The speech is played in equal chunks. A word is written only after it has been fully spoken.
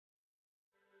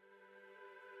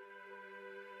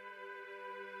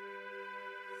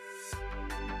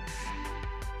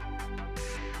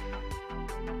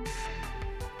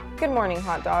Good morning,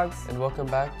 hot dogs. And welcome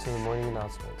back to the morning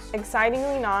announcements.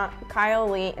 Excitingly not, Kyle,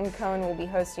 Lee, and Cohen will be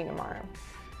hosting tomorrow.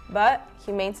 But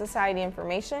Humane Society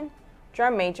information,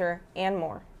 drum major, and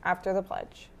more after the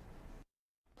pledge.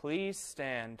 Please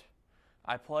stand.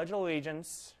 I pledge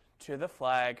allegiance to the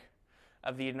flag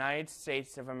of the United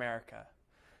States of America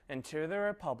and to the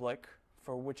republic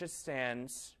for which it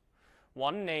stands,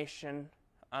 one nation,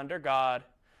 under God,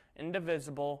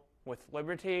 indivisible, with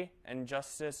liberty and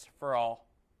justice for all.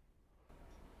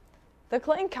 The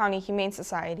Clinton County Humane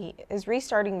Society is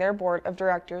restarting their board of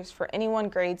directors for anyone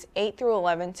grades 8 through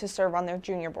 11 to serve on their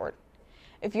junior board.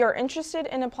 If you are interested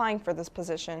in applying for this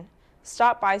position,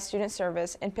 stop by Student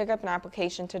Service and pick up an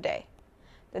application today.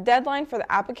 The deadline for the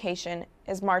application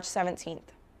is March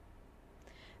 17th.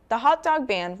 The Hot Dog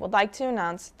Band would like to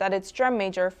announce that its drum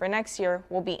major for next year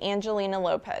will be Angelina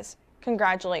Lopez.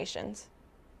 Congratulations.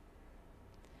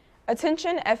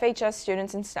 Attention FHS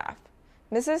students and staff.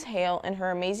 Mrs. Hale and her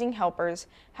amazing helpers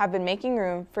have been making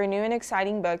room for new and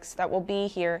exciting books that will be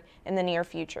here in the near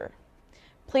future.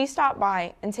 Please stop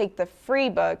by and take the free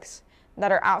books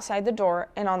that are outside the door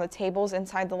and on the tables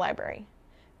inside the library.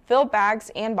 Fill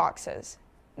bags and boxes.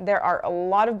 There are a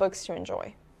lot of books to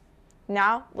enjoy.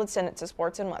 Now, let's send it to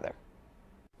sports and weather.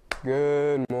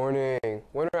 Good morning.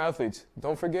 Winter athletes,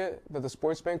 don't forget that the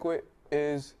sports banquet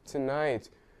is tonight.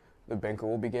 The banquet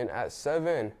will begin at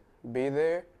 7. Be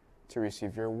there to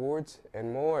receive your awards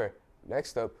and more.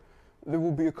 Next up, there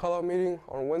will be a call-out meeting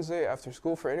on Wednesday after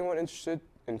school for anyone interested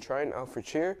in trying out for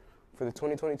cheer for the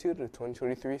 2022 to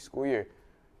 2023 school year.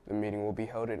 The meeting will be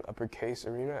held in Uppercase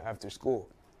Arena after school.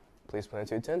 Please plan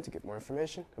to attend to get more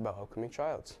information about upcoming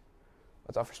tryouts.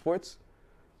 That's all for sports.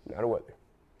 Now to weather.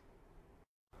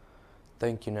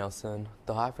 Thank you, Nelson.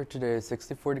 The high for today is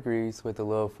 64 degrees with a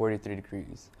low of 43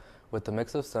 degrees, with a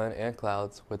mix of sun and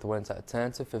clouds with winds at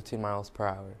 10 to 15 miles per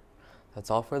hour. That's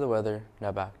all for the weather.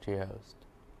 Now back to your host.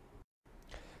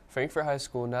 Frankfort High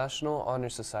School National Honor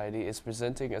Society is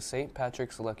presenting a St.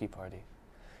 Patrick's Lucky Party.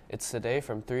 It's today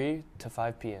from 3 to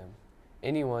 5 p.m.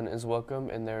 Anyone is welcome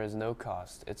and there is no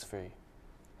cost. It's free.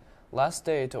 Last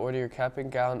day to order your cap and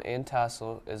gown and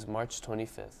tassel is March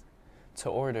 25th. To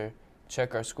order,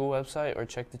 check our school website or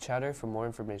check the chatter for more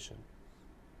information.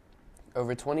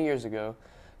 Over 20 years ago,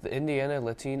 the Indiana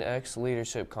Latinx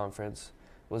Leadership Conference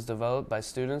was developed by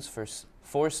students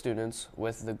for students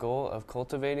with the goal of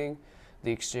cultivating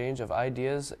the exchange of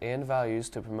ideas and values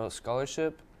to promote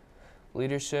scholarship,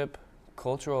 leadership,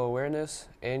 cultural awareness,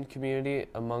 and community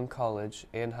among college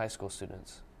and high school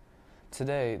students.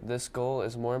 Today, this goal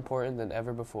is more important than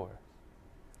ever before.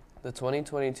 The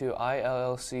 2022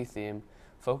 ILLC theme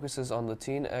focuses on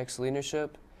Latinx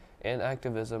leadership and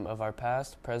activism of our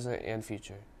past, present, and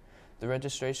future. The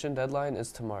registration deadline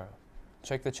is tomorrow.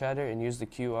 Check the chatter and use the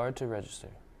QR to register.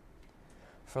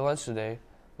 For lunch today,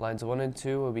 lines 1 and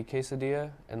 2 will be quesadilla,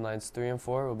 and lines 3 and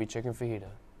 4 will be chicken fajita.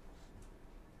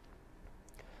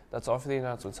 That's all for the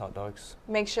announcements, hot dogs.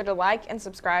 Make sure to like and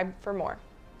subscribe for more.